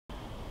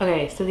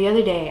Okay, so the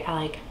other day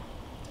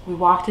we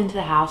walked into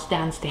the house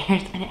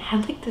downstairs and it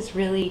had like this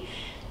really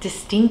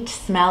distinct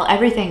smell.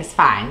 Everything's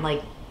fine,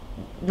 like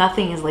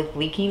nothing is like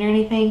leaking or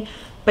anything,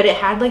 but it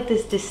had like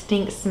this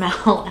distinct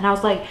smell and I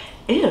was like,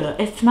 ew,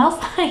 it smells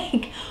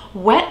like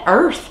wet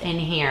earth in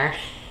here.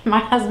 My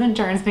husband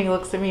turns to me,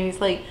 looks at me, and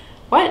he's like,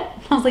 what?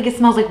 I was like, it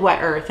smells like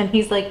wet earth. And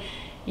he's like,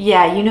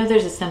 yeah, you know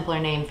there's a simpler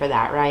name for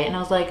that, right? And I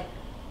was like,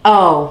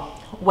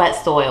 oh, wet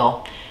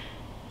soil.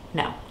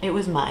 No, it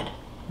was mud.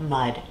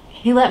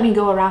 He let me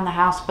go around the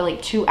house for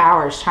like 2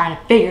 hours trying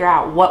to figure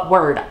out what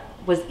word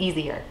was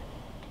easier.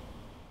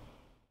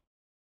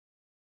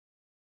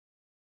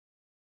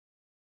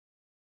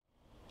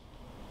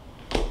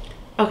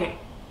 Okay,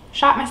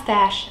 shop my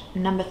stash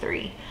number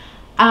 3.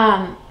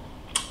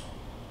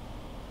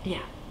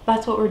 Yeah,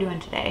 that's what we're doing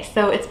today.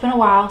 So it's been a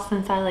while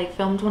since I like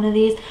filmed one of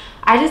these.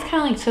 I just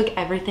kind of like took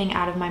everything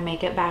out of my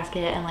makeup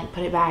basket and like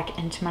put it back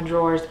into my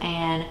drawers,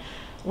 and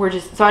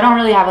so I don't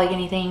really have like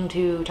anything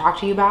to talk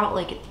to you about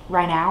like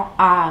right now.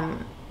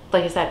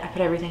 Like I said, I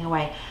put everything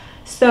away.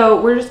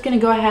 So we're just gonna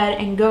go ahead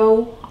and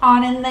go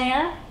on in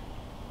there.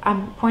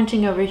 I'm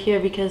pointing over here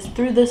because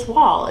through this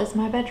wall is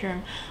my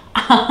bedroom.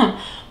 But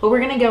we're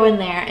gonna go in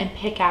there and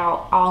pick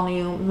out all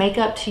new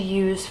makeup to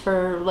use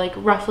for like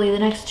roughly the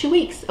next 2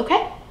 weeks,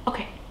 okay?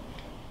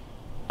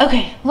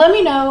 Okay, let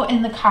me know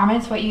in the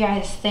comments what you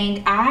guys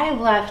think. I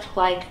left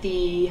like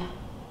the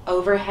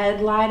overhead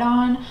light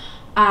on.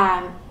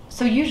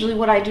 So usually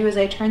what I do is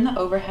I turn the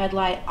overhead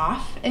light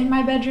off in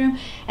my bedroom,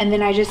 and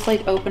then I just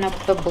like open up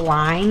the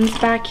blinds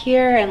back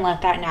here and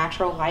let that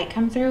natural light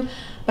come through.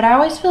 But I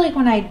always feel like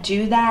when I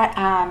do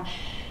that,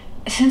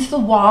 since the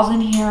walls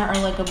in here are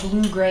like a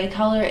blue-gray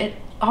color, it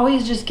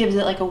always just gives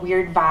it like a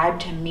weird vibe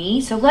to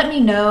me. So let me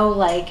know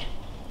like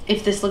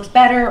if this looks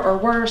better or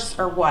worse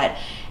or what.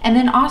 And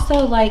then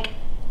also, like,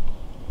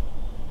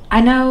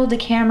 I know the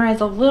camera is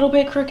a little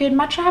bit crooked.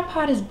 My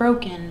tripod is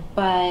broken,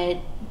 but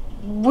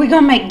we're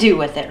gonna make do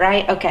with it,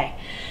 right? Okay,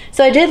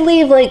 so I did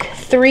leave like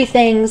 3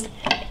 things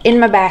in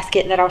my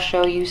basket that I'll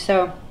show you.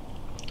 So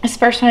this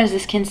first one is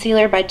this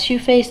concealer by Too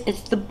Faced.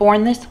 It's the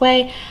Born This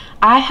Way.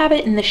 I have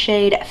it in the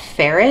shade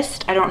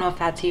Fairest. I don't know if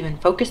that's even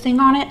focusing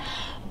on it,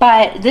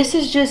 but this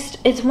is just,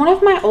 it's one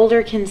of my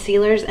older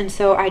concealers, and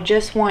so I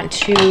just want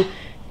to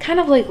kind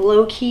of like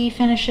low-key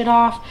finish it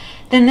off.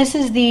 Then this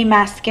is the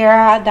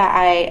mascara that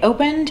I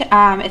opened.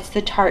 It's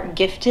the Tarte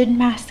Gifted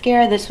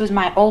mascara. This was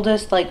my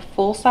oldest like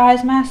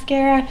full-size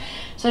mascara,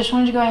 so I just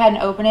wanted to go ahead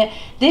and open it.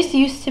 This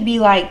used to be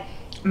like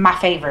my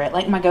favorite,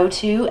 like my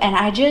go-to, and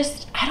I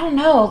don't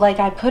know, like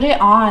I put it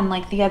on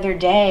like the other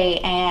day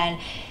and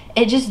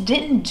it just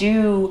didn't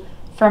do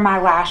for my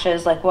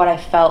lashes like what I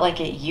felt like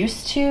it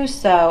used to.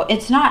 So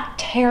it's not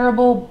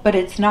terrible, but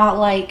it's not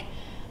like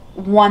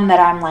one that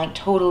I'm like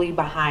totally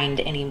behind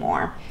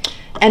anymore.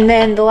 And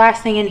then the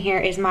last thing in here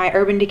is my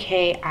Urban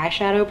Decay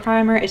eyeshadow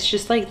primer. It's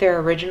just like their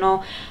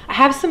original. I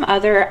have some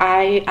other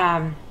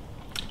eyeshadow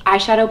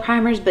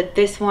primers, but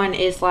this one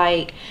is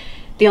like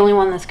the only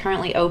one that's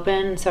currently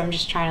open, so I'm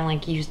just trying to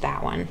like use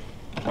that one.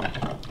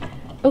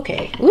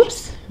 Okay,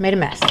 oops, made a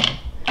mess.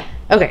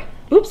 Okay,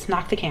 oops,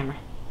 knocked the camera.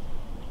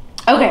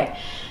 Okay,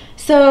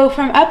 so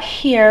from up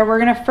here, we're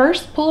gonna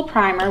first pull a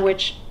primer,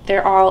 which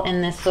they're all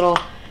in this little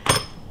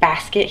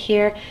basket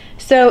here.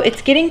 So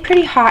it's getting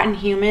pretty hot and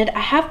humid. I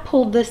have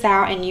pulled this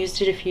out and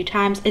used it a few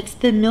times. It's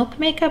the Milk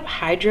Makeup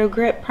Hydro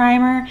Grip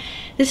Primer.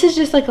 This is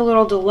just like a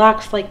little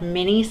deluxe, like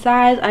mini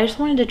size. I just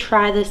wanted to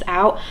try this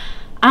out.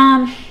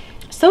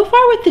 So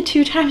far with the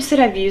 2 times that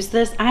I've used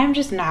this, I'm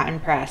just not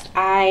impressed.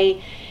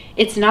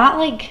 It's not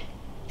like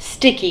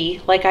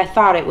sticky like I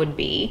thought it would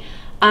be.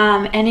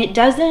 And it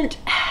doesn't,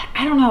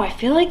 I don't know, I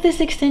feel like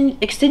this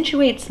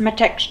accentuates my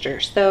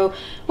texture. So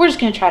we're just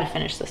gonna try to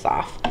finish this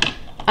off.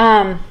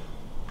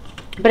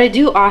 But I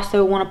do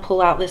also want to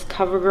pull out this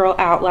CoverGirl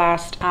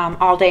Outlast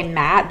All Day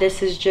Matte.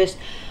 This is just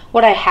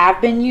what I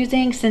have been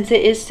using since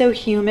it is so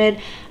humid.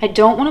 I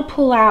don't want to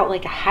pull out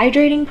like a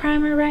hydrating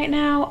primer right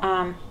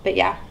now. But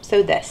yeah,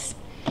 so this.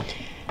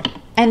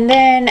 And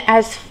then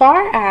as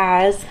far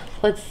as,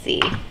 let's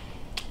see,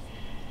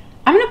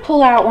 I'm going to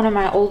pull out one of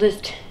my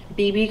oldest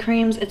BB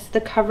creams. It's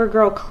the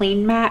CoverGirl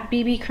Clean Matte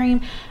BB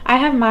cream. I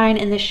have mine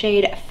in the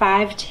shade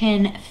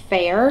 510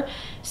 Fair.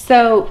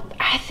 So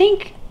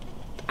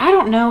I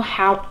don't know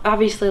how,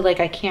 obviously like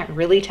I can't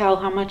really tell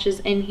how much is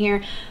in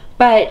here,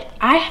 but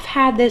I have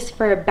had this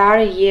for about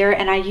a year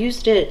and I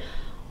used it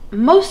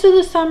most of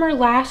the summer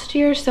last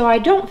year, so I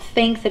don't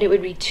think that it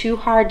would be too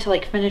hard to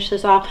like finish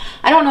this off.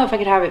 I don't know if I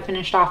could have it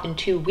finished off in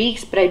 2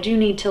 weeks, but I do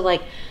need to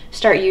like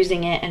start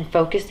using it and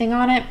focusing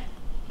on it.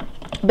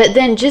 But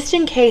then just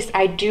in case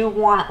I do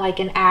want like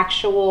an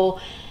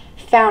actual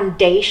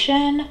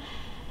foundation,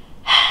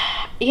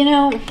 you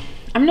know,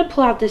 I'm going to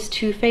pull out this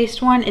Too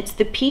Faced one. It's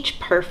the Peach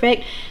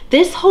Perfect.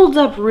 This holds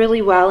up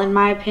really well in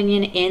my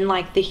opinion in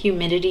like the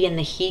humidity and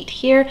the heat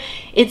here.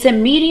 It's a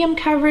medium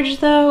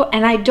coverage though,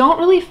 and I don't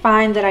really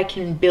find that I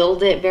can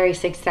build it very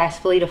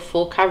successfully to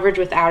full coverage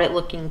without it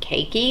looking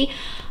cakey.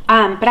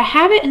 But I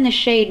have it in the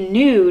shade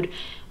Nude,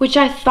 which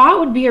I thought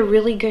would be a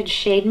really good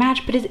shade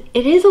match, but it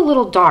is a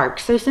little dark.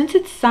 So since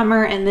it's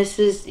summer and this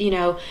is, you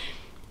know,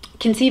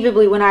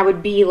 conceivably when I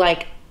would be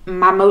like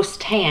my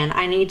most tan,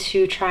 I need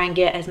to try and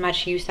get as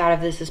much use out of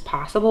this as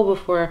possible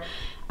before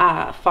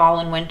fall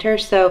and winter.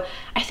 So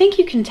I think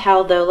you can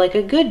tell though, like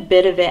a good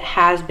bit of it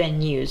has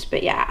been used.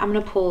 But yeah, I'm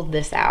gonna pull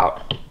this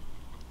out.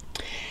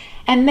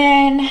 And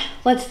then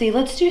let's see,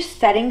 let's do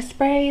setting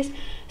sprays.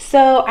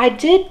 So I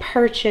did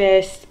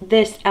purchase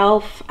this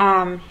e.l.f.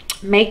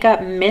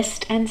 Makeup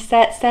Mist and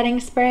Set setting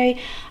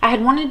spray. I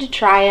had wanted to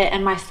try it,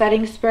 and my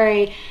setting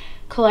spray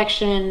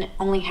collection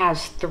only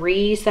has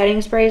 3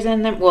 setting sprays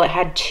in them. Well, it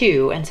had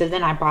 2, and so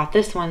then I bought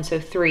this one, so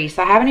 3.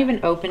 So I haven't even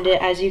opened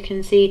it, as you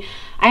can see.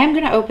 I am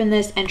going to open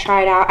this and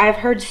try it out.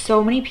 I've heard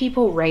so many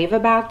people rave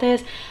about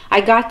this.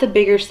 I got the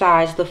bigger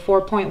size, the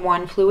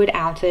 4.1 fluid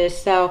ounces,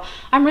 so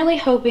I'm really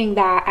hoping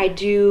that I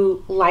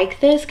do like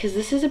this, because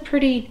this is a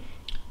pretty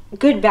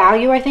good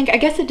value, I think. I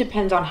guess it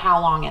depends on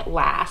how long it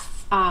lasts.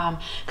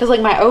 Because like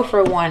my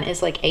Ofra one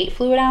is like 8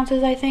 fluid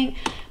ounces, I think.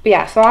 But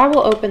yeah, so I will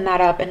open that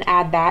up and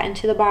add that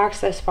into the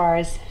box as far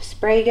as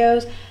spray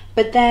goes.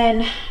 But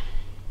then,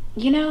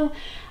 you know,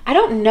 I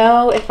don't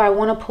know if I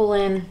want to pull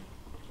in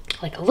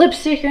like a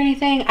lipstick or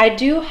anything. I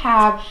do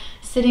have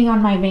sitting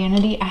on my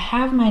vanity, I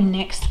have my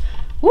NYX,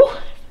 woo,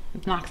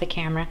 knock the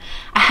camera.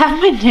 I have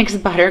my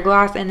NYX Butter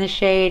Gloss in the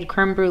shade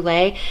Creme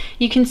Brulee.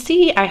 You can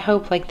see, I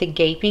hope, like the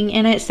gaping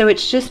in it. So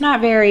it's just not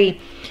very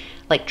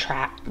like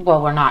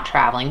well, we're not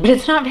traveling, but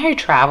it's not very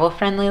travel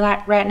friendly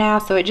right now,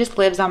 so it just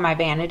lives on my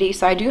vanity.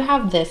 So I do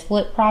have this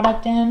lip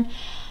product in,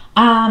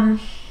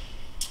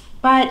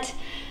 but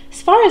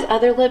as far as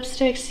other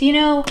lipsticks, you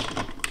know,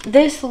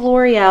 this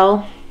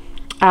L'Oreal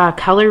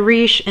Color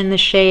Riche in the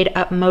shade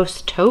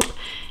Utmost Taupe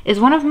is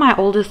one of my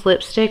oldest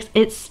lipsticks.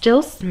 It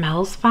still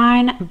smells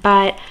fine,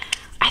 but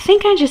I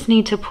think I just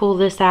need to pull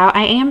this out.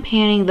 I am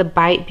panning the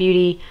Bite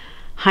Beauty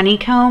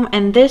Honeycomb,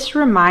 and this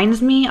reminds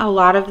me a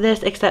lot of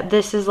this, except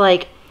this is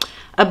like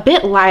a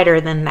bit lighter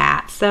than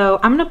that. So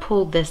I'm gonna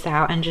pull this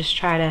out and just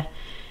try to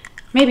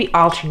maybe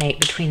alternate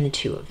between the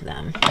two of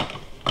them.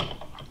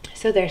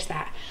 So there's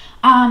that.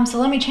 So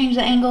let me change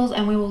the angles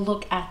and we will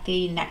look at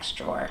the next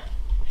drawer.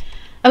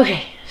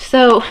 Okay,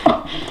 so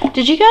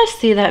did you guys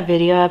see that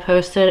video I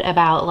posted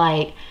about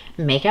like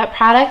makeup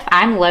products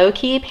I'm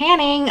low-key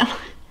panning?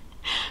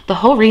 The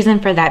whole reason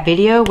for that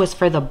video was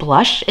for the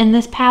blush in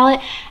this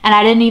palette, and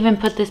I didn't even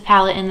put this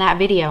palette in that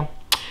video.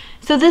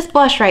 So this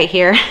blush right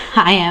here,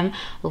 I am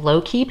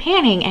low-key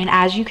panning, and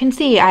as you can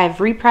see,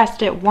 I've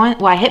repressed it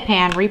well, I hit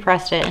pan,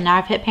 repressed it, and now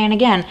I've hit pan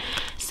again.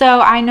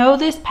 So I know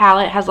this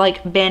palette has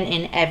like been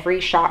in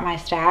every Shop My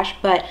Stash,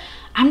 but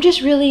I'm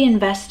just really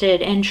invested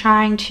in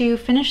trying to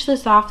finish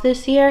this off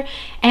this year,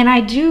 and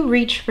I do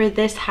reach for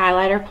this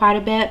highlighter quite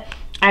a bit.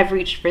 I've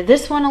reached for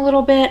this one a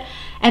little bit,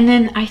 and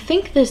then I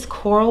think this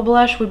coral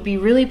blush would be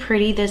really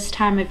pretty this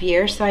time of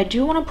year, so I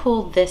do want to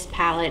pull this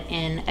palette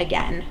in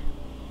again.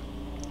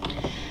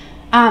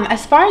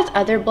 As far as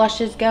other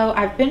blushes go,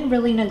 I've been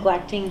really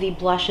neglecting the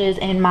blushes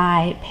in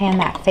my Pan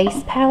That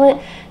Face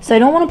palette, so I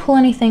don't want to pull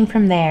anything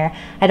from there.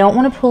 I don't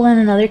want to pull in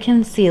another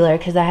concealer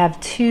because I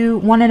have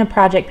one in a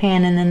project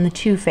pan and then the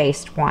Too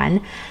Faced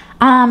one.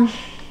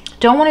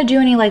 Don't want to do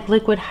any like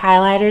liquid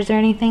highlighters or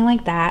anything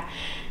like that.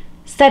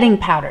 Setting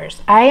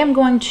powders.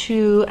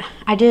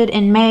 I did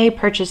in May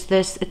purchase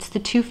this. It's the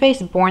Too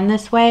Faced Born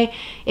This Way.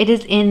 It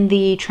is in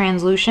the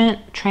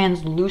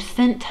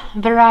translucent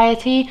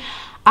variety.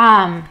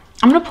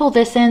 I'm gonna pull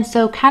this in.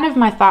 So kind of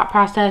my thought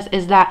process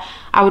is that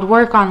I would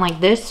work on like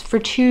this for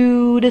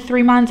 2 to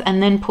 3 months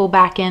and then pull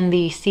back in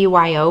the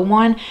CYO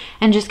one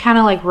and just kind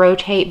of like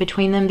rotate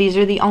between them. These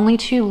are the only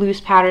 2 loose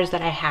powders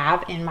that I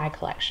have in my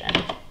collection.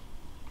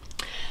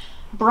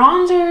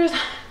 Bronzers.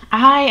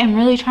 I am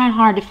really trying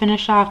hard to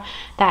finish off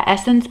that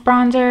Essence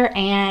bronzer,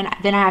 and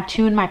then I have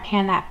 2 in my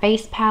Pan That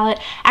Face palette.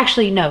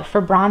 Actually, no,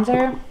 for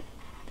bronzer,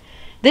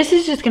 this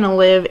is just going to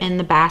live in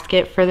the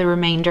basket for the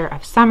remainder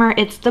of summer.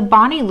 It's the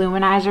Bonnie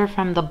Luminizer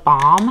from The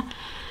Balm.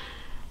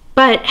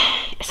 But,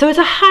 so it's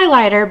a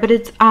highlighter, but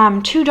it's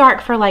too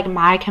dark for like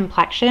my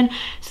complexion.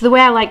 So the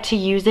way I like to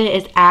use it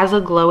is as a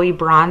glowy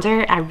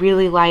bronzer. I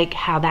really like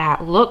how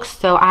that looks.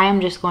 So I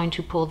am just going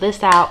to pull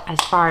this out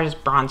as far as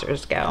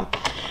bronzers go,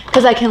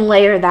 because I can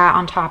layer that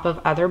on top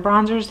of other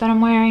bronzers that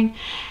I'm wearing.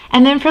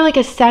 And then for like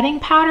a setting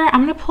powder,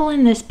 I'm going to pull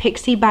in this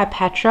Pixi by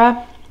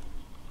Petra.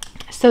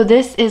 So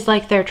this is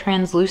like their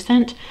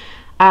translucent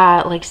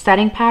like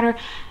setting powder.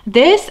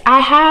 This,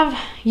 I have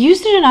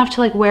used it enough to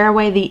like wear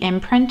away the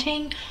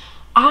imprinting.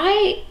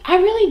 I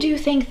really do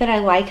think that I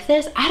like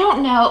this. I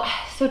don't know.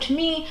 So to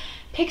me,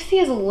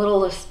 Pixi is a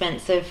little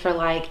expensive for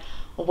like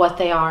what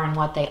they are and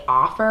what they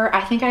offer.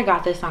 I think I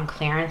got this on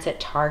clearance at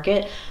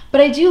Target, but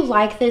I do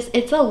like this.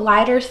 It's a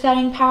lighter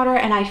setting powder,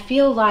 and I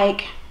feel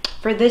like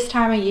for this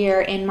time of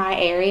year in my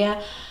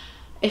area,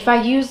 if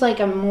I use like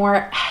a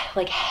more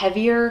like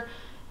heavier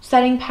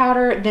setting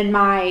powder, then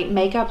my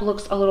makeup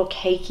looks a little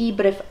cakey.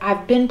 But if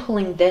I've been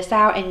pulling this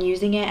out and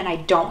using it, and I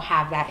don't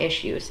have that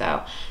issue,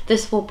 so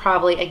this will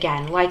probably,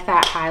 again, like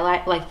that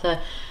highlight, like the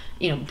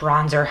you know,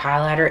 bronzer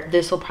highlighter.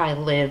 This will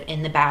probably live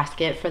in the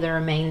basket for the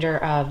remainder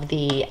of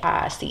the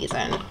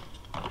season.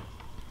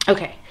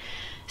 Okay,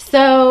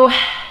 so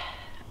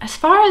as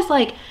far as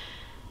like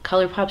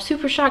ColourPop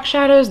Super Shock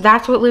shadows,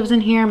 that's what lives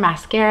in here.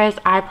 Mascaras,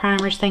 eye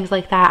primers, things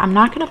like that. I'm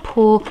not going to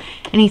pull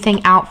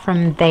anything out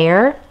from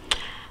there,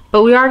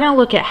 but we are going to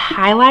look at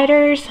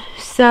highlighters.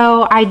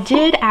 So I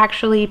did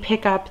actually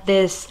pick up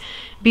this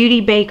Beauty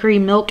Bakery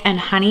Milk and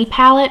Honey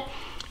palette.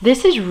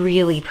 This is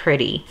really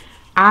pretty.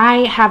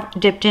 I have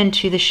dipped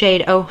into the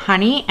shade Oh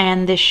Honey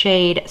and the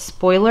shade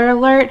Spoiler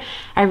Alert.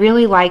 I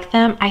really like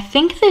them. I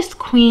think this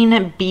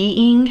Queen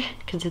Being,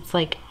 because it's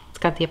like, it's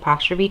got the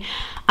apostrophe.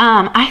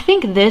 I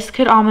think this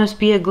could almost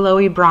be a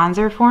glowy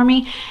bronzer for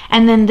me.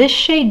 And then this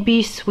shade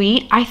Be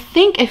Sweet, I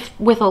think if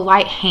with a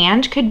light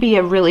hand could be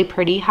a really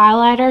pretty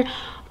highlighter,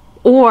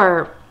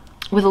 or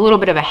with a little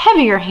bit of a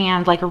heavier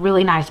hand, like a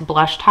really nice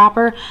blush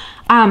topper.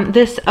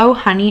 This Oh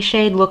Honey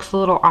shade looks a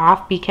little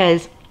off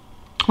because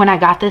when I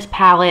got this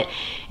palette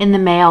in the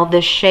mail,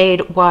 this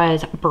shade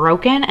was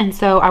broken, and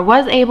so I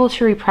was able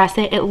to repress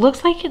it. It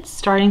looks like it's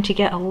starting to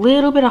get a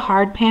little bit of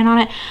hard pan on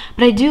it,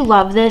 but I do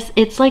love this.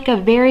 It's like a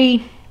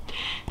very,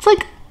 it's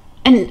like,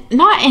 and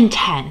not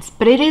intense,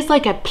 but it is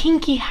like a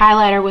pinky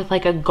highlighter with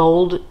like a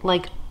gold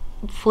like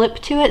flip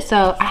to it.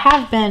 So I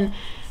have been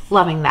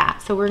loving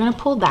that. So we're gonna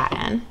pull that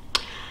in.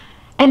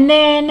 And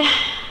then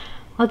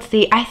let's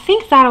see, I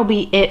think that'll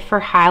be it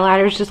for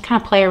highlighters. Just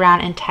kind of play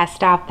around and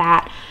test out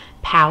that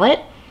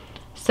palette.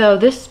 So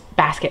this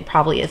basket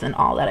probably isn't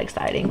all that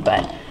exciting,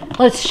 but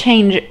let's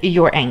change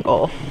your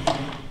angle.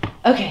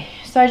 Okay,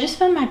 so I just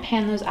filmed my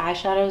Pan Those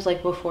eyeshadows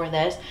like before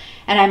this,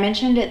 and I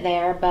mentioned it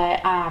there,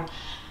 but I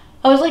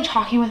was like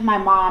talking with my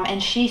mom,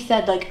 and she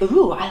said like,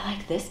 ooh, I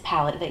like this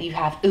palette that you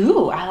have.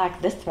 Ooh, I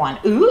like this one.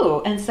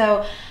 Ooh. And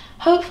so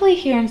hopefully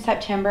here in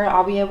September,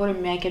 I'll be able to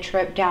make a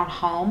trip down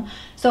home.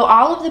 So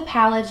all of the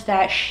palettes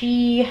that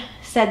she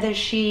said that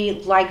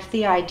she liked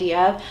the idea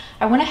of,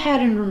 I went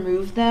ahead and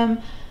removed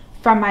them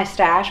from my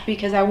stash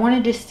because I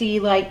wanted to see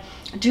like,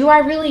 do I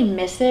really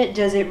miss it?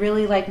 Does it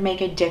really like make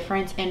a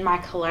difference in my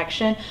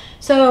collection?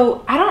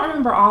 So I don't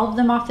remember all of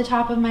them off the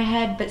top of my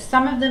head, but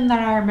some of them that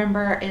I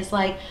remember is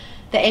like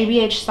the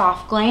ABH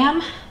Soft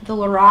Glam, the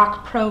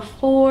Lorac Pro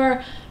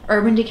 4,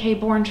 Urban Decay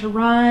Born to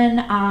Run,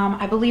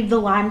 I believe the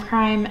Lime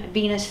Crime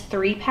Venus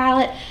 3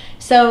 palette.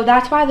 So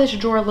that's why this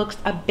drawer looks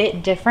a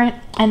bit different.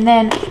 And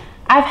then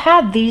I've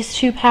had these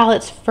two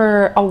palettes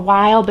for a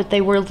while, but they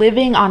were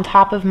living on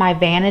top of my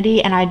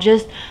vanity, and I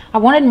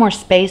wanted more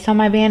space on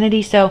my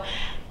vanity, so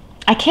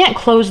I can't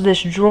close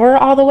this drawer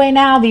all the way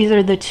now. These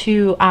are the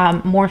two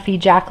Morphe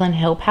Jacqueline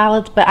Hill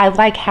palettes, but I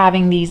like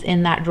having these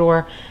in that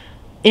drawer,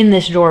 in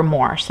this drawer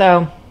more.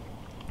 So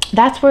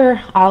that's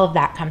where all of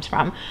that comes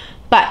from.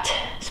 But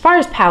as far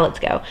as palettes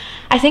go,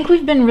 I think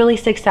we've been really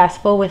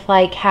successful with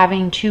like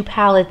having two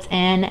palettes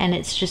in, and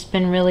it's just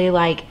been really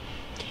like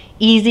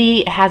easy.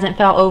 It hasn't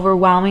felt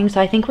overwhelming.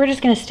 So I think we're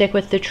just going to stick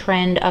with the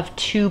trend of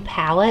two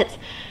palettes.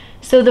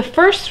 So the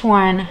first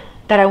one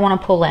that I want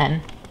to pull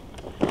in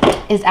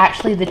is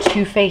actually the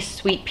Too Faced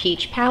Sweet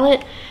Peach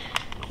palette.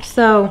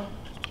 So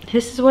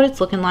this is what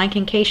it's looking like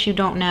in case you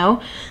don't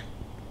know.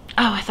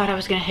 Oh, I thought I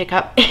was going to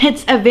hiccup.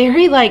 It's a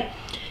very like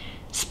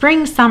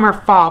spring, summer,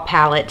 fall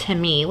palette to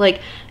me.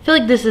 Like, I feel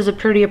like this is a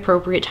pretty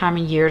appropriate time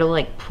of year to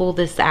like pull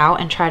this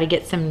out and try to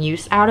get some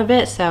use out of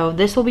it. So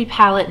this will be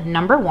palette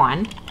number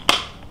 1.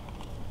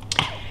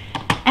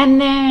 And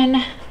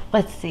then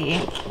let's see.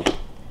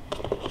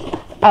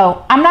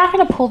 Oh, I'm not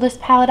going to pull this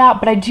palette out,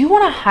 but I do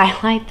want to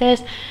highlight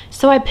this.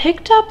 So I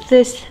picked up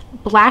this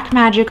Black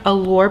Magic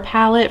Allure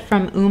palette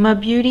from Uma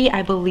Beauty.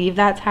 I believe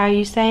that's how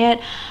you say it.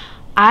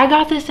 I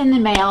got this in the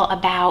mail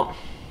about,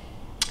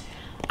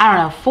 I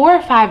don't know, 4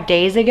 or 5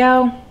 days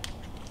ago.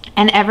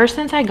 And ever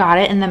since I got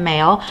it in the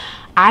mail,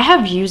 I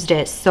have used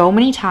it so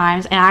many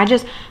times,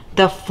 and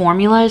the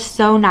formula is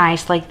so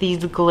nice. Like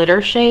these glitter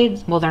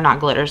shades, well, they're not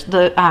glitters,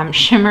 the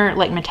shimmer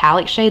like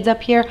metallic shades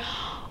up here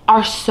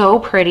are so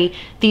pretty.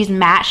 These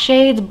matte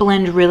shades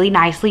blend really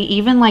nicely,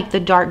 even like the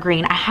dark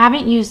green. I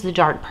haven't used the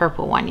dark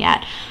purple one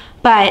yet,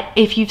 but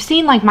if you've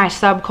seen like my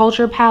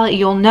Subculture palette,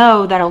 you'll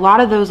know that a lot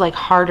of those like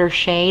harder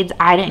shades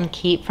I didn't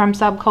keep from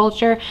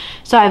Subculture.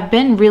 So I've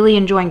been really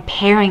enjoying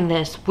pairing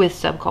this with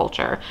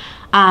Subculture.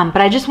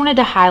 But I just wanted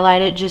to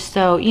highlight it just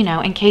so, you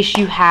know, in case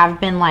you have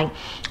been like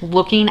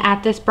looking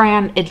at this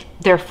brand,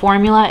 their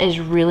formula is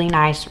really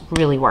nice,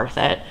 really worth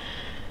it.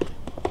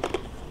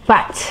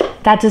 But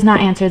that does not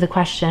answer the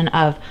question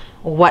of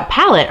what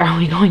palette are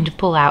we going to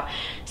pull out.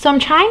 So I'm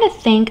trying to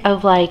think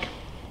of like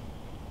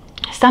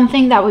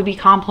something that would be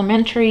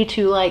complementary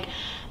to like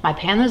my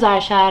Pan Those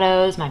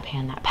eyeshadows, my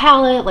Pan That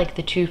palette, like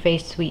the Too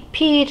Faced Sweet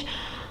Peach.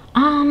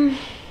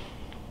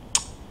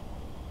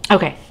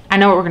 Okay, I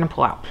know what we're gonna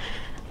pull out.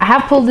 I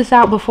have pulled this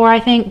out before, I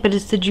think, but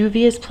it's the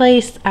Juvia's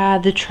Place,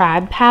 the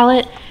Tribe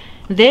palette.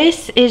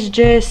 This is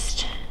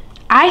just,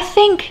 I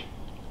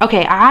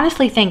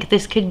honestly think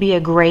this could be a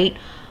great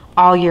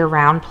all year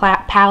round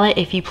palette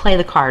if you play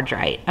the cards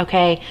right,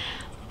 okay?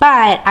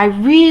 But I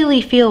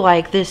really feel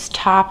like this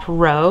top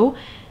row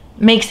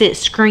makes it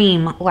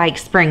scream like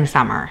spring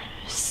summer.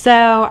 So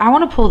I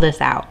want to pull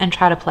this out and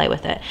try to play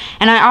with it.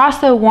 And I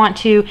also want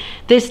to,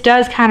 this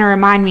does kind of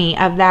remind me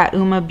of that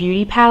Uma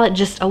Beauty palette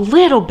just a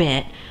little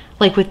bit,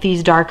 like with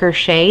these darker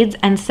shades.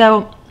 And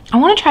so I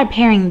want to try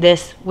pairing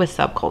this with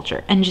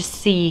Subculture and just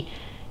see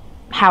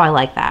how I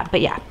like that.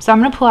 But yeah, so I'm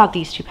going to pull out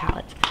these two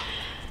palettes.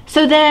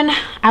 So then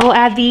I will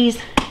add these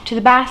to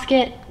the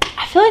basket.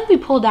 I feel like we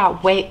pulled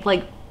out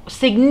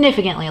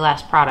significantly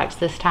less products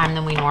this time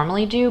than we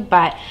normally do,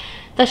 but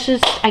that's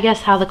just, I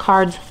guess, how the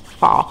cards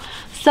fall.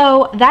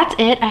 So that's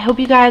it. I hope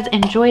you guys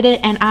enjoyed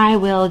it, and I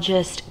will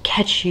just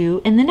catch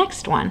you in the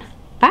next one.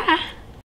 Bye.